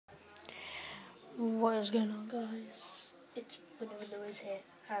What is going on, guys? It's Winnows here,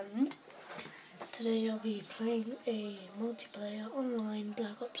 and today I'll be playing a multiplayer online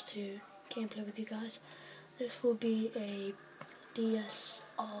Black Ops 2 gameplay with you guys. This will be a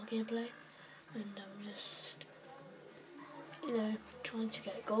DSR gameplay, and I'm just, trying to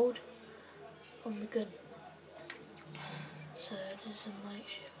get gold on the gun. So this is a night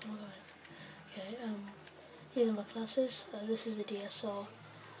shift. Oh my god. Okay, these are my classes. This is a DSR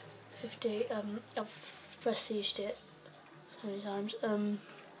 50. I've prestiged it so many times.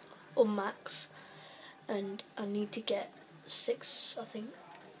 On max, and I need to get 6, I think.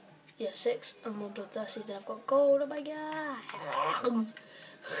 Yeah, 6. I'm more bloodthirsty than I've got gold. Oh my god!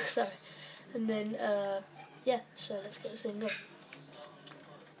 Sorry. And then, yeah. So let's get this thing going.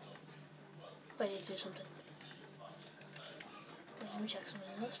 Wait, I need to do something. Wait, let me check something.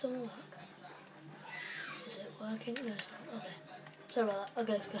 Does that still work? Is it working? No, it's not. Okay. Sorry about that.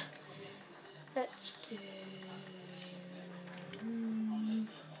 Okay, let's go. Let's do.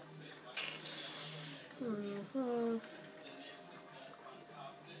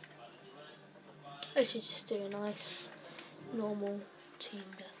 I should just do a nice, normal team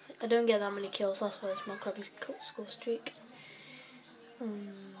death. I don't get that many kills, that's why it's my crappy score streak.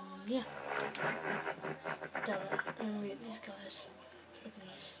 Yeah. Damn it, I'm gonna mute these guys. Look at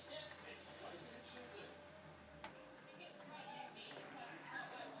these.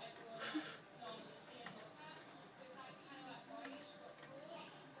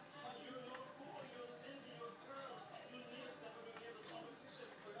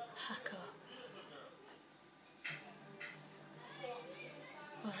 Hacker.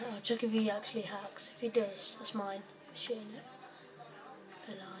 Alright, I'll check if he actually hacks. If he does, that's mine. Shooting it.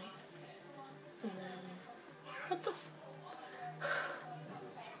 A lie. And then. What the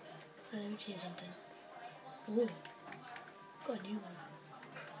let me change something. Ooh. Got a new one.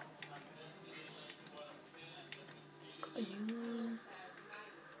 Got a new one.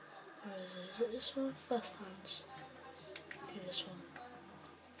 Where is it? Is it this one? First hands. Do this one.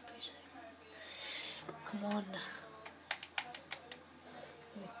 Pretty sick. Come on.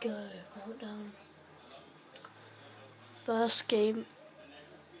 Here we go. Meltdown. First game.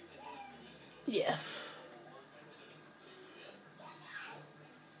 Yeah.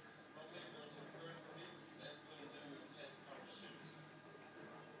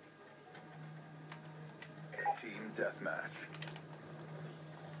 Team deathmatch.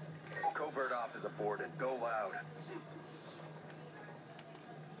 Covert op is aborted. Go loud.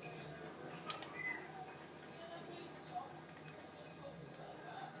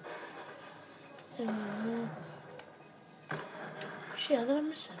 Shit, how did I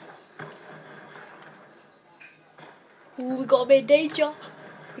miss him? Ooh, we got a bit of danger.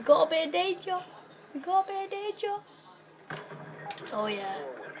 We got a bit of danger. We got a bit of danger. Oh yeah.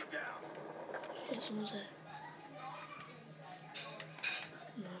 Shit, someone's there.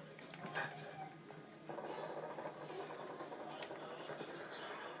 No.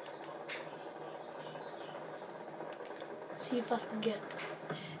 See if I can get.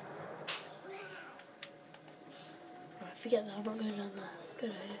 Right, forget that. I'm not going down there. Go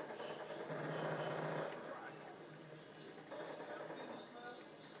down here.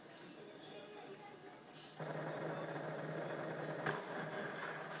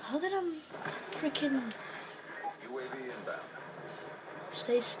 How did I freaking UAV inbound.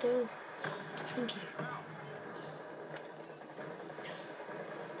 stay still? Thank you.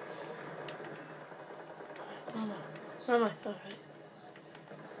 Where am I? Oh, right.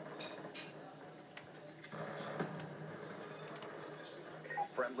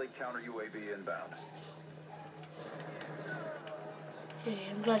 Friendly counter UAV inbound. Yeah,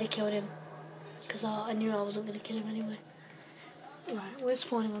 I'm glad he killed him. Because I knew I wasn't going to kill him anyway. Right, we're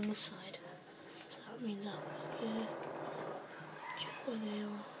spawning on this side. So that means I'll go up here. Check where they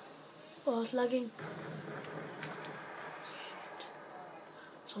are. Oh, it's lagging. Shit.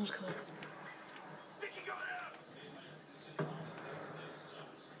 Someone's coming.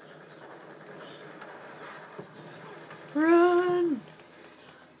 Run!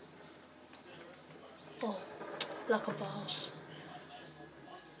 Oh, Black Ops.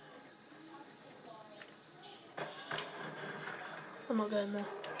 I'm not going there.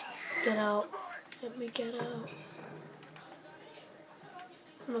 Get out. Let me get out.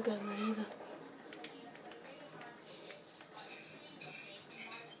 I'm not going there either.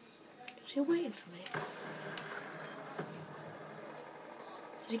 Is he waiting for me?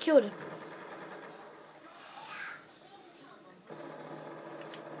 Has he killed him?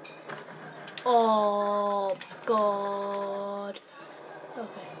 Oh my god.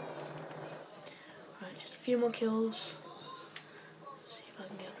 Okay. Right, just a few more kills. See if I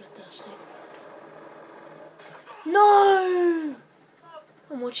can get bloodthirsty. No!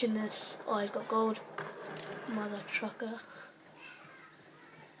 I'm watching this. Oh, he's got gold. Mother trucker.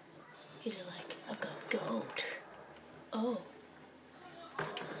 He's like, I've got gold. Oh.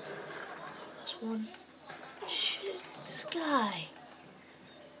 That's one. Shit, this guy.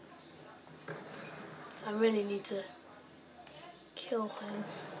 I really need to kill him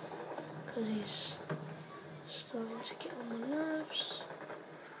because he's starting to get on my nerves.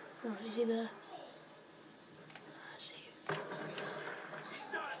 Alright, is he there? I see you.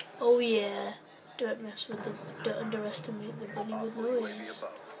 Oh yeah. Don't mess with the, don't underestimate the bunny with no UAV ears.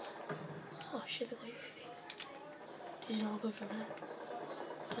 above. Oh shit, they got UAV. Does he not go from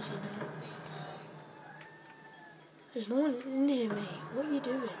there? Does he not? There's no one near me. What are you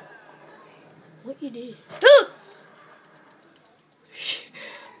doing? What you doing?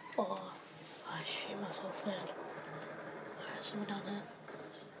 Oh, I shit myself then. Alright, someone down there.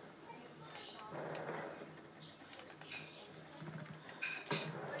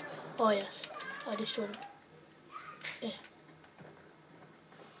 Oh yes, I destroyed him. Yeah.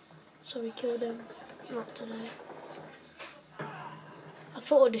 So we killed him. Not today. I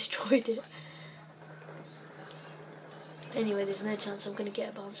thought I destroyed it. Anyway, there's no chance I'm gonna get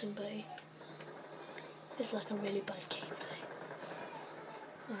a bouncing Betty. It's like a really bad gameplay.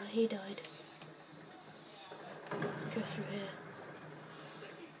 Alright, he died. Go through here.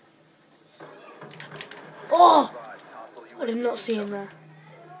 Oh! I did not see him there.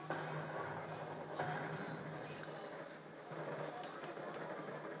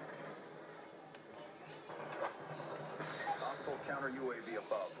 Hostile counter UAV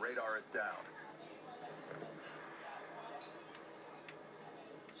above. Radar is down.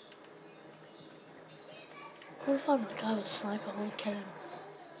 I want to find that guy with a sniper. I want to kill him.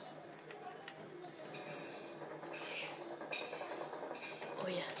 Oh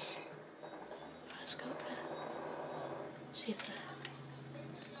yes. Let's go up there. See if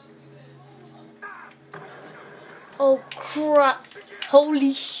they're... Oh crap!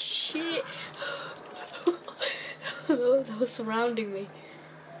 Holy shit! They were surrounding me.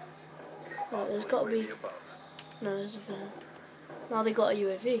 Right, there's got to be... UAV above. No, there's nothing there. Now they got a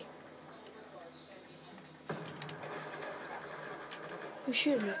UAV. Who's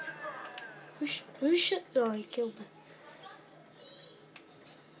shooting me? Who's shooting? Oh, he killed me.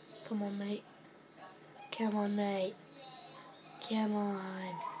 Come on, mate. Come on, mate. Come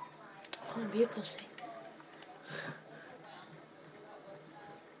on. Don't be a pussy.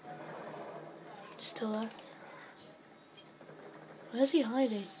 Still there? Where's he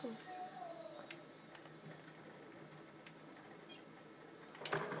hiding?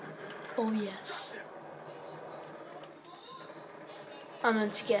 Oh yes. I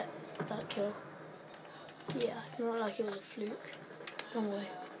meant to get that kill. Yeah, not like it was a fluke. Wrong way.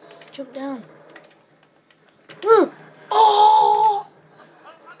 Jump down. Oh!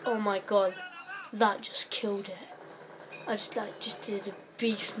 Oh my god. That just killed it. I just did a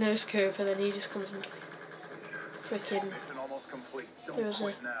beast no scope and then he just comes and freaking... Mission almost complete. Don't There was a...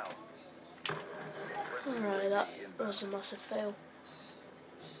 quit now. Alright, that was a massive fail.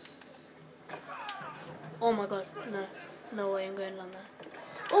 Oh my god, no. No way I'm going down there.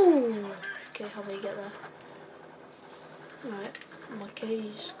 Oh! Okay, how do you get there? Alright, my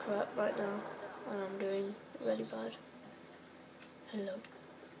KD's crap right now. And I'm doing really bad. Hello?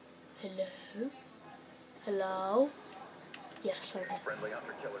 Hello? Hello? Yes, I'm there. Friendly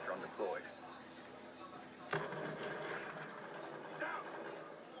hunter-killer drone deployed.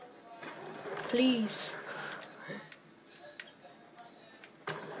 Please.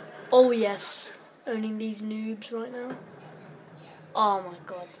 Oh yes. Owning these noobs right now. Oh my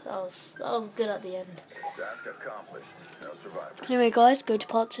god, that was good at the end. Task accomplished. No survivors. Anyway guys, go to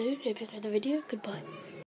part 2. Hope you enjoyed the video. Goodbye.